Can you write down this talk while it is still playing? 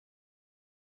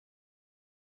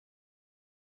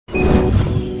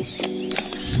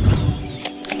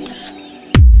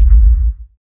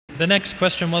The next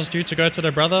question was due to go to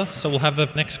the brother, so we'll have the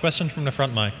next question from the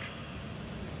front mic.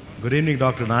 Good evening,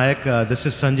 Dr. Naik. This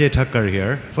is Sanjay Thakkar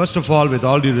here. First of all, with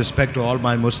all due respect to all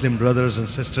my Muslim brothers and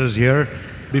sisters here,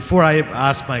 before I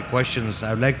ask my questions,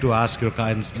 I would like to ask your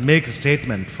kind, make a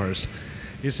statement first.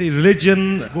 You see,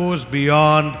 religion goes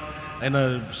beyond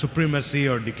supremacy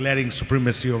or declaring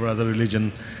supremacy over other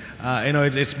religion.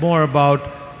 It's more about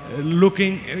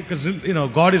looking, because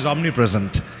God is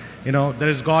omnipresent. There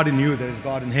is God in you, there is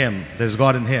God in him, there is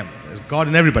God in him, there is God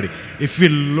in everybody. If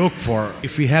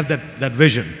we have that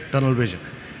vision, tunnel vision.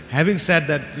 Having said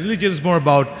that, religion is more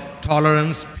about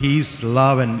tolerance, peace,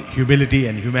 love, and humility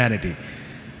and humanity.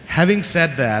 Having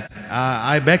said that,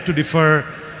 I beg to differ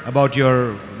about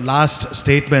your last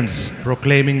statements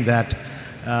proclaiming that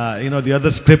the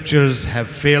other scriptures have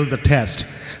failed the test.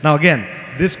 Now again,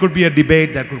 this could be a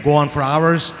debate that could go on for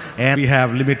hours, and we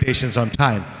have limitations on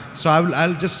time. So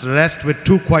I'll just rest with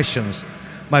two questions.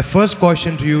 My first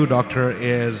question to you, Doctor,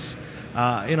 is,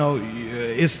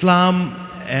 Islam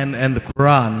and the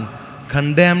Quran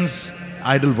condemns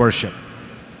idol worship.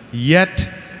 Yet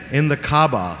in the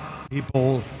Kaaba,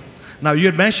 people... Now you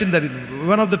had mentioned that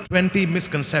one of the 20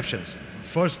 misconceptions,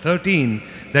 first 13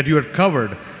 that you had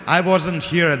covered, I wasn't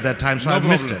here at that time, so I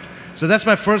missed it. So that's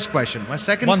my first question. My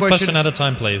second question... One question at a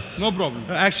time, please. No problem.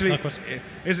 Actually,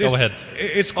 go ahead.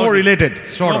 It's correlated,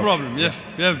 sort of. No problem. Yes,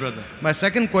 yes, brother. My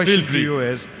second question to you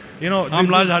is, I'm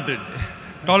large-hearted,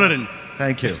 tolerant.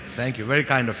 Thank you. Yes. Thank you. Very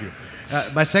kind of you.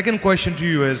 My second question to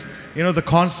you is, the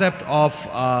concept of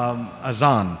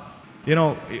Adzan.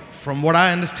 From what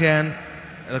I understand,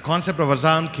 the concept of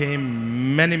Adzan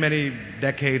came many, many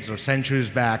decades or centuries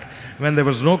back when there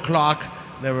was no clock.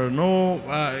 There were no,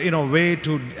 way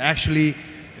to actually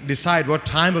decide what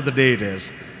time of the day it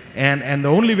is. And the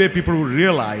only way people would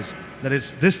realize that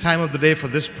it's this time of the day for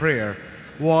this prayer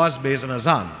was based on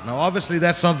Adzan. Now, obviously,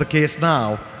 that's not the case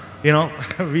now.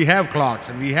 We have clocks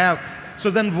and we have...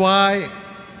 So then why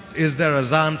is there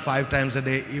Adzan 5 times a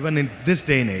day, even in this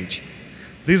day and age?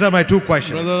 These are my two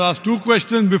questions. Brother asked two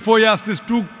questions. Before he asked these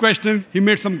two questions, he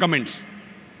made some comments.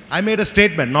 I made a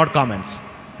statement, not comments.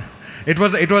 It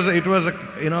was a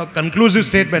conclusive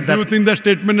statement. Do you think the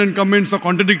statement and comments are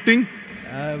contradicting?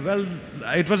 Well,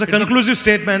 it was a conclusive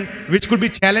statement which could be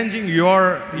challenging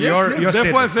your statement.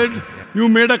 Therefore I said, you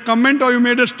made a comment or you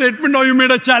made a statement or you made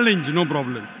a challenge, no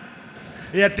problem.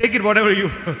 Yeah, take it whatever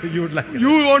you would like.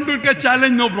 You want to get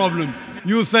challenge, no problem.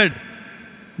 You said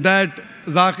that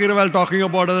Zakir, while talking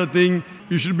about other thing,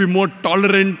 you should be more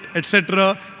tolerant,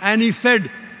 etc. And he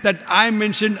said that I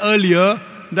mentioned earlier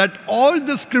that all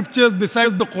the scriptures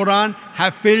besides the Quran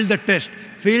have failed the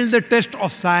test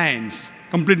of science.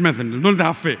 Complete my sentence, not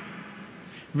halfway.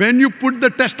 When you put the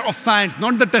test of science,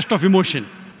 not the test of emotion.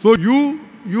 So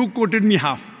you quoted me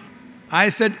half. I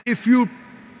said if you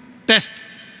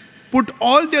put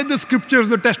all the other scriptures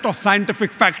the test of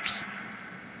scientific facts,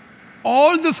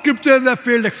 all the scriptures have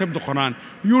failed except the Quran.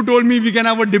 You told me we can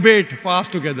have a debate for us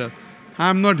together.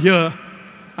 I'm not here.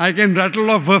 I can rattle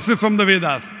off verses from the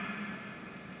Vedas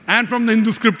and from the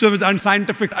Hindu scripture which aren't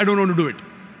scientific. I don't want to do it.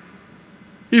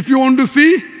 If you want to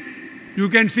see, you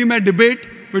can see my debate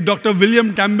with Dr.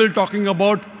 William Campbell talking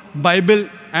about Bible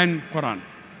and Quran.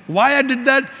 Why I did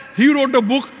that? He wrote a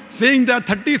book saying there are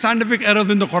 30 scientific errors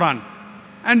in the Quran.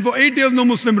 And for 8 years no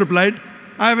Muslim replied.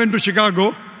 I went to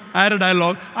Chicago. I had a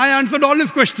dialogue. I answered all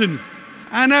his questions.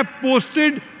 And I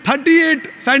posted 38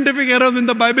 scientific errors in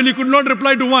the Bible. He could not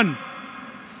reply to one.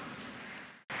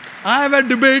 I have had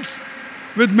debates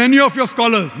with many of your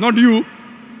scholars, not you,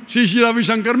 Shri Ravi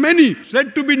Shankar, many,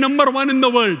 said to be number 1 in the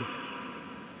world.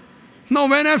 Now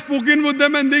when I've spoken with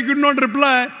them and they could not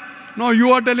reply, now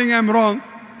you are telling I'm wrong.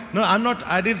 No, I'm not.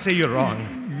 I didn't say you're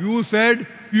wrong. You said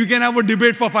you can have a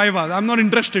debate for 5 hours. I'm not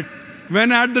interested.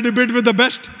 When I had the debate with the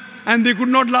best and they could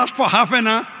not last for half an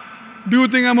hour, do you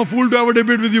think I'm a fool to have a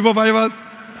debate with you for 5 hours?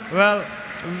 Well,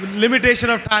 limitation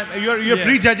of time. You're yes.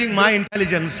 Prejudging my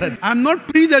intelligence. I'm not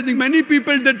prejudging. Many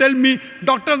people, they tell me,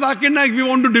 Dr. Zakir Naik, we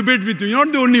want to debate with you. You're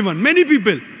not the only one. Many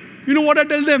people. You know what I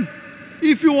tell them?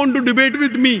 If you want to debate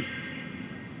with me,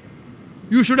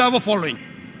 you should have a following.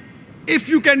 If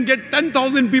you can get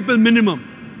 10,000 people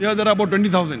minimum, yeah, there are about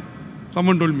 20,000.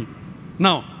 Someone told me.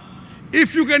 Now,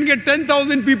 if you can get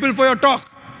 10,000 people for your talk,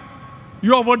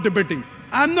 you are worth debating.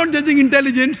 I'm not judging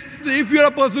intelligence. If you're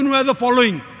a person who has a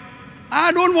following,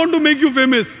 I don't want to make you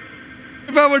famous.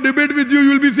 If I have a debate with you,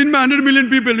 you'll be seen by 100 million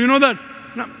people. You know that?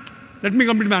 Now, let me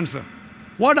complete my answer.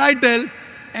 What I tell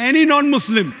any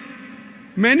non-Muslim,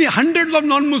 many hundreds of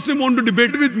non-Muslim want to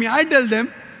debate with me, I tell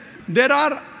them, there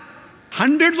are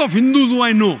hundreds of Hindus who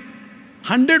I know,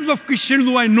 hundreds of Christians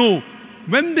who I know,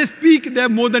 when they speak, they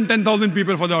have more than 10,000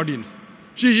 people for the audience.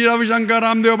 Shri Ravi Shankar,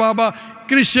 Ramdev Baba,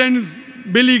 Christians,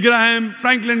 Billy Graham,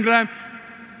 Franklin Graham,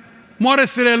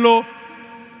 Morris Cerullo,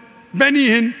 Benny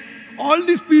Hinn, all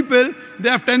these people, they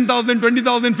have 10,000,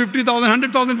 20,000, 50,000,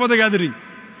 100,000 for the gathering.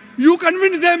 You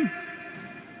convince them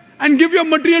and give your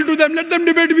material to them. Let them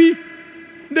debate me.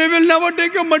 They will never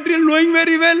take your material knowing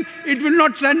very well it will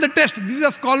not stand the test. These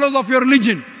are scholars of your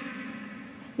religion.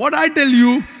 What I tell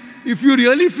you, if you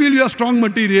really feel you have strong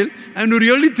material and you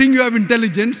really think you have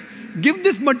intelligence, give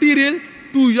this material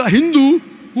to a Hindu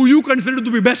who you consider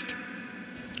to be best.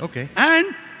 Okay.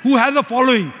 And who has a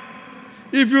following.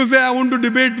 If you say, I want to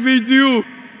debate with you,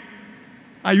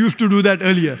 I used to do that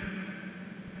earlier.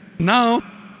 Now,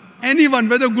 anyone,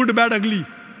 whether good, bad, ugly,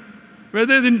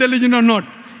 whether he's intelligent or not,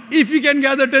 if he can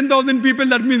gather 10,000 people,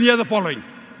 that means he has a following.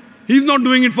 He's not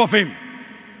doing it for fame.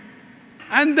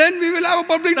 And then we will have a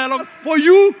public dialogue. For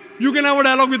you, you can have a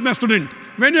dialogue with my student.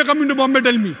 When you're coming to Bombay,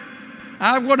 tell me.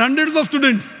 I have got hundreds of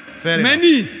students. Fair enough.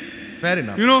 Many. Fair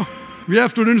enough. You know, we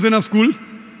have students in our school.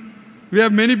 We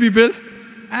have many people.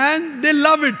 And they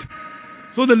love it.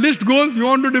 So the list goes, you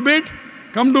want to debate?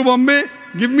 Come to Bombay.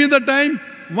 Give me the time.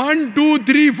 1, 2,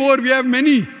 3, 4. We have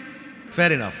many.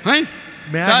 Fair enough. Fine?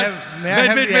 May I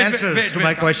have the answers to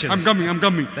my questions? I'm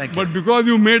coming. Thank you. But because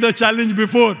you made a challenge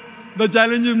before, the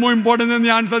challenge is more important than the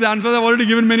answer. The answers I've already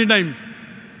given many times.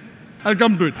 I'll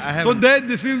come to it. So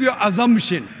this is your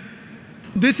assumption.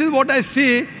 This is what I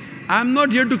say. I'm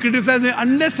not here to criticize it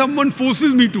unless someone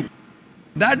forces me to.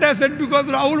 That I said because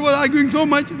Rahul was arguing so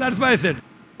much. That's why I said.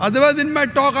 Otherwise, in my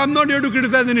talk, I'm not here to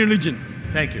criticize any religion.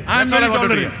 Thank you. I'm That's very what I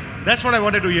wanted to tolerant. hear. That's what I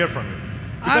wanted to hear from you.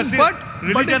 Because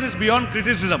religion is beyond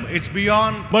criticism. It's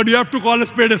beyond... But you have to call a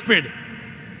spade a spade.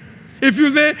 If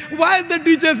you say, why is the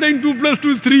teacher saying 2 plus 2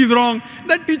 is 3 is wrong?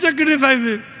 That teacher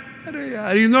criticizes.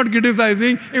 He's not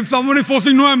criticizing. If someone is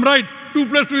forcing, no, I'm right. 2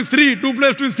 plus 2 is 3. 2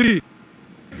 plus 2 is 3.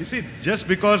 You see, just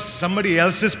because somebody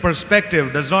else's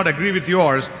perspective does not agree with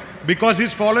yours, because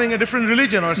he's following a different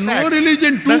religion or sect, No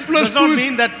religion. 2 plus 2 does not is...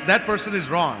 mean that that person is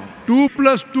wrong. 2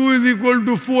 plus 2 is equal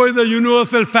to 4 is a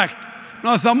universal fact.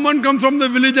 Now someone comes from the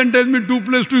village and tells me 2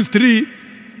 plus 2 is 3.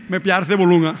 मैं प्यार से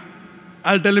बोलूँगा.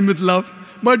 I'll tell him with love.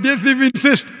 But yes, if he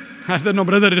insists, I said, no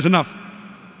brother, it's enough.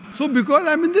 So because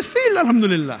I'm in this field,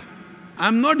 alhamdulillah,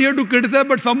 I'm not here to criticize,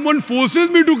 but someone forces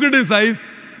me to criticize.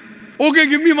 Okay,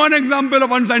 give me one example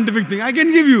of unscientific thing. I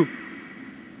can give you.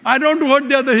 I don't want to hurt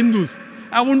the other Hindus.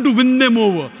 I want to win them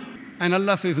over. And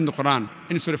Allah says in the Quran,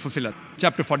 in Surah Fussilat,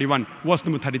 chapter 41, verse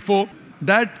number 34,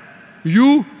 that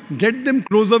you get them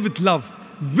closer with love.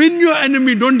 Win your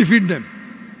enemy, don't defeat them.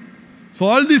 So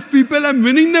all these people, I'm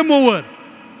winning them over.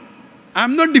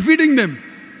 I'm not defeating them.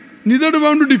 Neither do I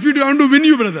want to defeat you, I want to win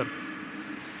you, brother.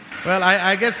 Well,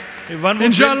 I guess one would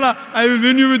Inshallah, I will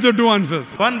win you with your 2 answers.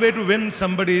 One way to win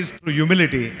somebody is through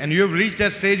humility. And you have reached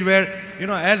that stage where, you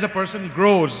know, as a person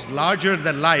grows larger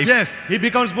than life, yes, he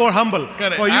becomes more humble.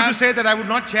 Correct. For you to say that I would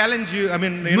not challenge you, I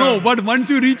mean, you no, know. but once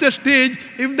you reach a stage,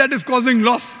 if that is causing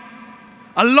loss,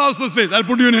 Allah also says, I'll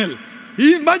put you in hell.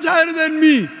 He is much higher than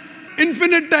me.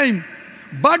 Infinite time.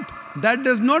 But that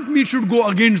does not mean it should go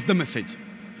against the message.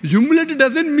 Humility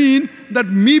doesn't mean that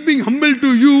me being humble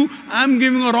to you, I'm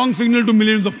giving a wrong signal to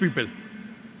millions of people.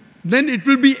 Then it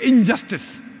will be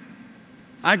injustice.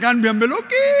 I can't be humble.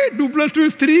 Okay, 2 plus 2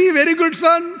 is 3. Very good,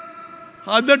 son.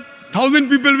 Other 1,000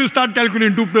 people will start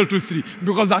calculating 2 plus 2 is 3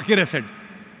 because Zakir has said.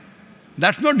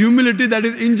 That's not humility, that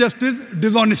is injustice,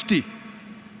 dishonesty.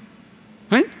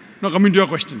 Right? Now coming to your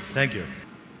questions. Thank you.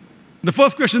 The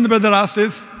first question the brother asked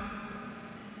is,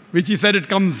 which he said it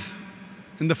comes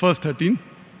in the first 13.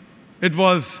 It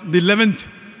was the 11th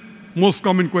most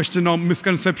common question or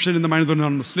misconception in the mind of the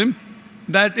non-Muslim,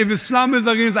 that if Islam is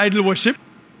against idol worship,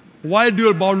 why do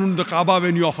you bow down to the Kaaba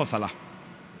when you offer salah?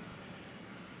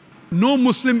 No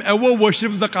Muslim ever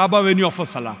worships the Kaaba when you offer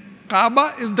salah.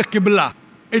 Kaaba is the Qibla.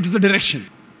 It is the direction.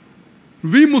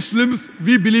 We Muslims,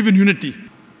 we believe in unity.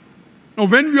 Now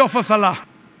when we offer salah,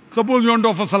 suppose you want to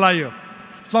offer salah here.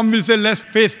 Some will say let's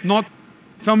face north,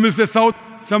 some will say south,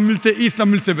 some will say east,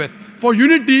 some will say west. For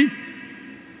unity,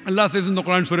 Allah says in the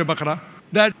Quran, Surah Baqarah,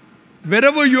 that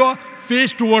wherever you are,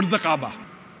 face towards the Kaaba.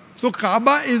 So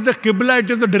Kaaba is the Qibla,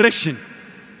 it is the direction.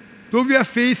 So we are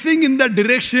facing in that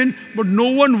direction, but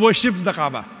no one worships the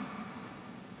Kaaba.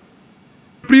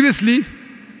 Previously,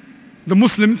 the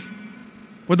Muslims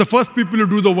were the first people to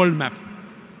do the world map.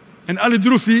 And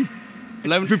Al-Idrusi,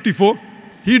 1154,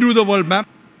 he drew the world map.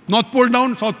 North Pole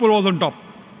down, South Pole was on top.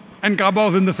 And Kaaba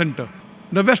was in the center.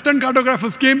 The Western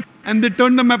cartographers came and they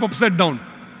turned the map upside down.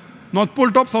 North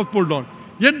Pole top, South Pole down.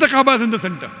 Yet the Kaaba is in the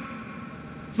center.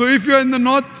 So if you are in the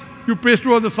north, you face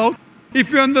towards the south. If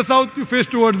you're in the south, you face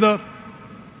towards the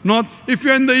north. If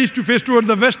you're in the east, you face towards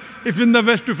the west. If you're in the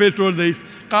west, you face towards the east.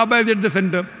 Kaaba is at the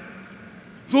center.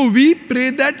 So we pray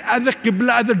that as a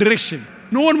Qibla, as a direction.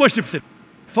 No one worships it.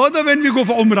 Further, when we go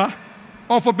for Umrah,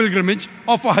 or for pilgrimage,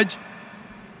 or for Hajj,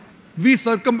 we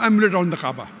circumambulate around the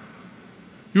Kaaba.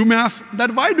 You may ask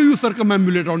that why do you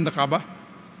circumambulate around the Kaaba?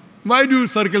 Why do you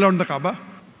circle around the Kaaba?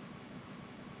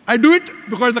 I do it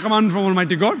because it's a command from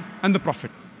Almighty God and the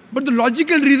Prophet. But the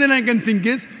logical reason I can think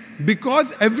is because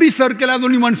every circle has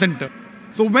only one center.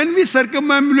 So when we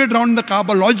circumambulate around the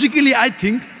Kaaba, logically I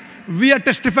think we are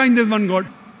testifying there's one God.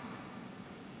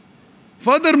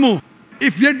 Furthermore,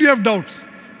 if yet you have doubts,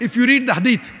 if you read the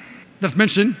hadith that's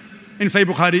mentioned in Sahih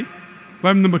Bukhari,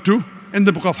 volume number 2, in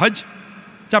the book of Hajj,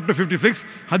 chapter 56,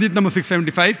 hadith number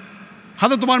 675,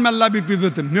 Hazrat Umar, may Allah be pleased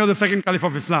with him, he was the second Caliph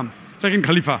of Islam, second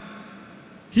Khalifa.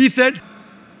 He said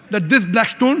that this black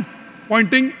stone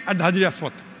pointing at the Hajar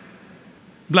Aswad,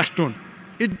 black stone,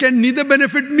 it can neither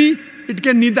benefit me, it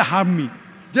can neither harm me.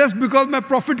 Just because my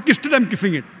Prophet kissed it, I'm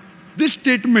kissing it. This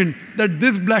statement that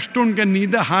this black stone can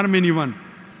neither harm anyone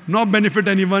nor benefit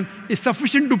anyone is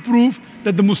sufficient to prove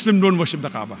that the Muslims don't worship the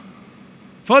Kaaba.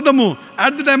 Furthermore,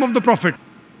 at the time of the Prophet,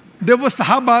 there were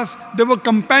Sahabas, there were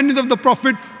companions of the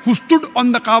Prophet who stood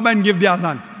on the Kaaba and gave the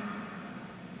Adzan.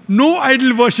 No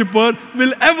idol worshipper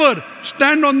will ever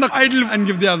stand on the idol and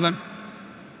give the Adzan.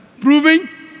 Proving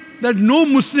that no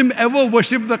Muslim ever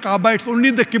worships the Kaaba, it's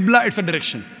only the Qibla, it's a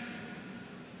direction.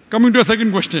 Coming to a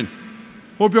second question.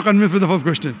 Hope you're convinced with the first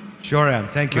question. Sure I am.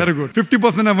 Thank you. Very good.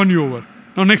 50% I won you over.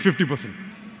 Now next 50%.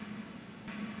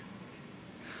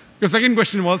 Your second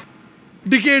question was,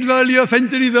 decades earlier,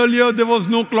 centuries earlier, there was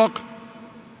no clock,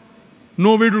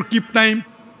 no way to keep time.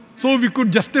 So we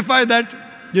could justify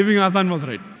that giving Azan was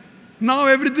right. Now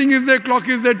everything is there, clock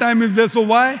is there, time is there. So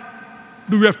why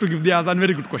do we have to give the Azan?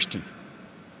 Very good question.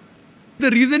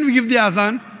 The reason we give the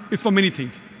Azan is for many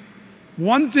things.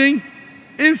 One thing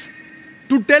is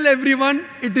to tell everyone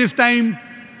it is time.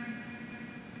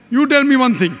 You tell me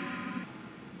one thing.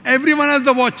 Everyone has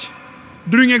the watch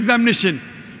during examination.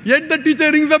 Yet the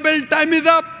teacher rings the bell, time is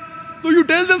up. So you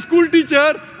tell the school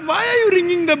teacher, why are you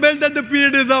ringing the bell that the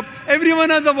period is up? Everyone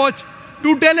has a watch.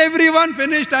 To tell everyone,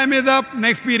 finish, time is up,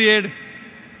 next period.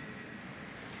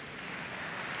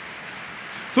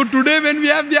 So today when we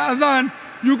have the Azan,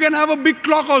 you can have a big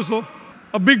clock also,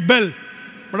 a big bell.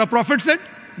 But a Prophet said,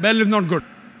 bell is not good.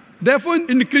 Therefore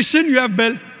in Christian you have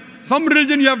bell. Some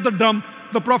religion you have the drum.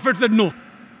 The Prophet said, no,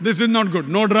 this is not good.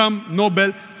 No drum, no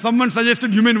bell. Someone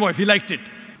suggested human voice, he liked it.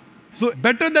 So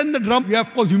better than the drum, we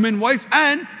have called human voice,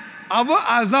 and our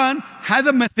Azan has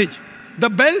a message. The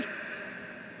bell,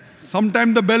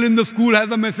 sometimes the bell in the school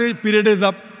has a message, period is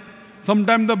up.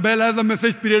 Sometimes the bell has a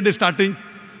message, period is starting.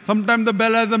 Sometimes the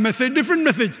bell has a message, different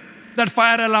message. That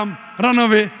fire alarm, run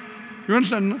away. You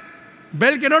understand, no?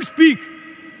 Bell cannot speak.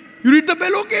 You read the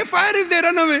bell, okay, fire is there,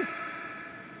 run away.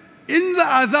 In the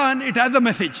Azan, it has a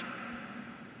message.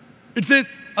 It says,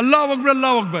 Allahu Akbar,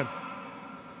 Allahu Akbar.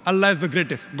 Allah is the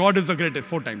greatest. God is the greatest,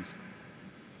 4 times.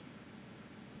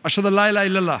 Ashhadu an la ilaha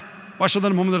illallah wa ashhadu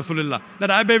anna Muhammadan Rasulullah.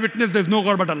 That I bear witness there is no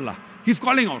God but Allah. He's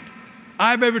calling out.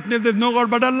 I bear witness there is no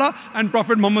God but Allah, and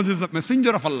Prophet Muhammad is the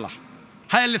messenger of Allah.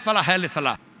 Hayya salah, hayya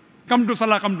salah. Come to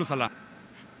salah, come to salah.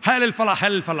 Hayya falah,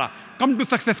 hayya falah. Come to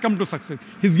success, come to success.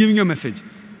 He's giving you a message.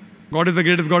 God is the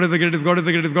greatest, God is the greatest, God is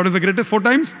the greatest, God is the greatest, 4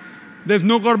 times. There is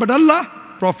no God but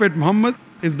Allah. Prophet Muhammad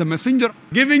is the messenger,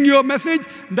 giving you a message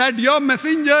that your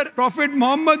messenger, Prophet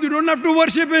Muhammad, you don't have to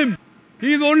worship him.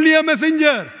 He is only a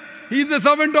messenger. He is the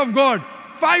servant of God.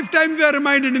 5 times we are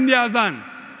reminded in the Azan.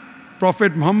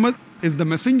 Prophet Muhammad is the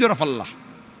messenger of Allah.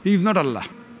 He is not Allah.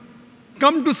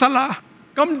 Come to salah,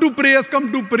 come to prayers,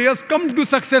 come to prayers, come to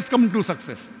success, come to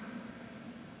success.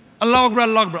 Allah Akbar,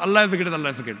 Allah Akbar. Allah is the greatest, Allah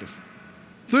is the greatest.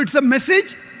 So it's a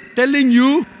message telling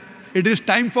you it is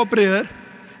time for prayer.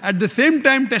 At the same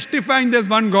time testifying there's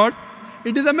one God,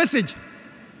 it is a message.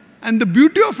 And the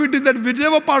beauty of it is that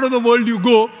whichever part of the world you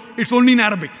go, it's only in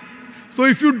Arabic. So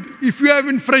if you have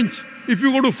in French, if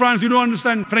you go to France, you don't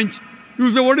understand French,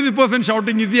 you say, what is the person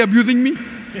shouting? Is he abusing me?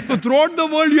 So throughout the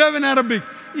world you have in Arabic.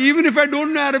 Even if I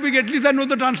don't know Arabic, at least I know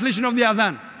the translation of the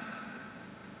Azan.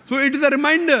 So it is a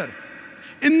reminder.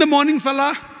 In the morning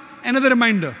salah, another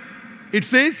reminder. It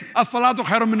says, As-salatu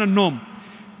khairun minan nawm.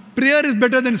 Prayer is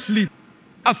better than sleep.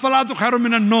 As-salatu khairun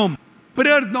minan nawm.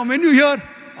 Prayer, now when you hear,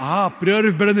 prayer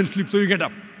is better than sleep, so you get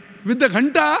up. With the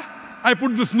ghanta, I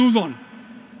put the snooze on.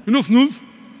 You know snooze?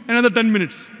 Another 10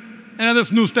 minutes. Another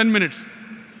snooze, 10 minutes.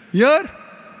 Here,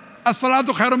 as-salatu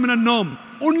khairun minan nawm.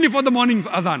 Only for the morning's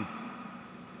azan.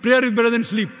 Prayer is better than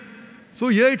sleep. So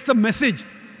here it's a message.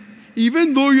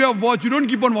 Even though you have watched, you don't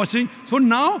keep on watching. So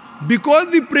now, because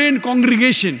we pray in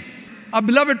congregation, our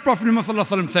beloved Prophet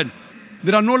Muhammad said,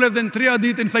 there are no less than 3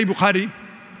 hadith in Sahih Bukhari,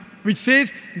 which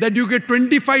says that you get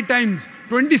 25 times,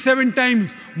 27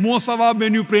 times more sawab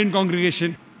when you pray in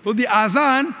congregation. So the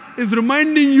Adzan is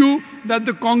reminding you that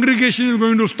the congregation is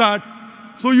going to start.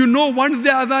 So you know once the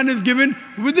Adzan is given,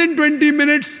 within 20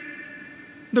 minutes,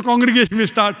 the congregation will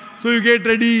start. So you get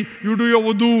ready, you do your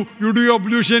wudu, you do your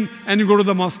ablution, and you go to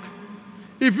the mosque.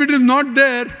 If it is not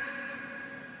there,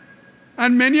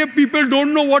 and many people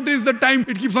don't know what is the time,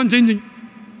 it keeps on changing.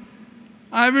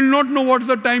 I will not know what's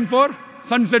the time for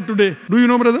sunset today. Do you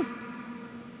know, brother?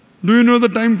 Do you know the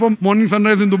time for morning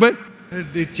sunrise in Dubai?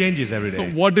 It changes every day.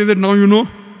 So what is it now, you know?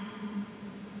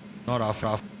 Not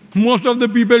rough. Most of the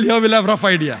people here will have rough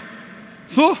idea.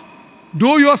 So,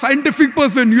 though you are a scientific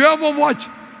person, you have a watch.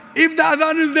 If the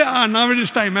Adzan is there, now it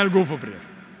is time, I'll go for prayer.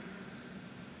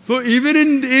 So even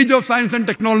in the age of science and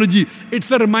technology,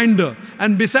 it's a reminder.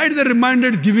 And besides the reminder,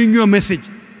 it's giving you a message.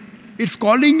 It's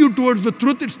calling you towards the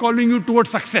truth, it's calling you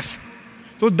towards success.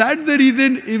 So that's the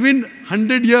reason, even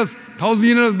 100 years, 1,000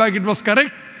 years back, it was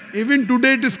correct. Even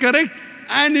today it is correct.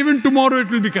 And even tomorrow it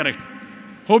will be correct.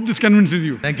 Hope this convinces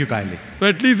you. Thank you kindly. So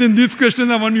at least in these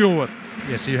questions I won you over.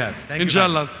 Yes, you have. Thank you.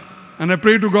 Inshallah. And I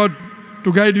pray to God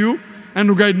to guide you and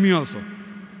to guide me also.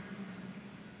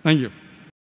 Thank you.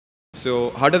 So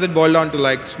how does it boil down to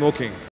like smoking?